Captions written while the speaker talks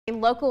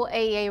Local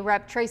AEA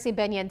Rep Tracy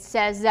Binion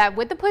says that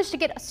with the push to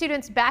get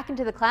students back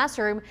into the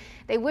classroom,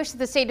 they wish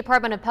the State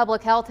Department of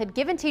Public Health had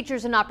given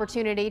teachers an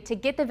opportunity to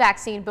get the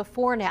vaccine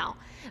before now.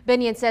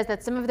 Binion says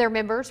that some of their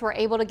members were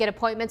able to get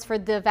appointments for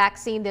the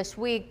vaccine this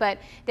week, but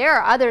there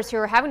are others who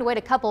are having to wait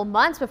a couple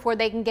months before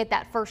they can get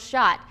that first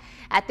shot.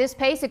 At this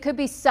pace, it could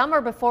be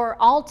summer before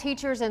all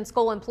teachers and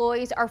school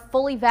employees are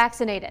fully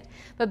vaccinated.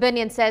 But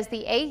Binion says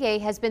the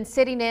AEA has been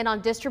sitting in on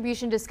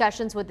distribution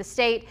discussions with the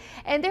state,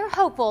 and they're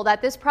hopeful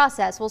that this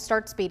process will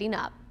start speeding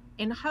up.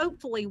 And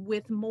hopefully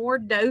with more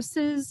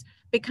doses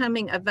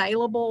becoming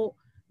available,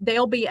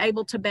 they'll be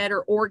able to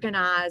better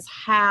organize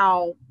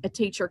how a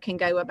teacher can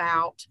go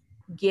about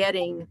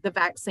getting the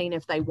vaccine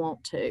if they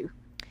want to.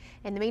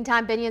 In the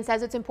meantime, Binion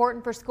says it's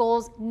important for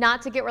schools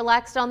not to get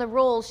relaxed on the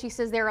rules. She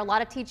says there are a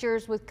lot of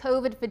teachers with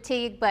COVID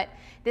fatigue, but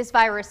this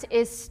virus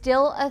is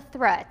still a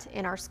threat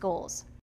in our schools.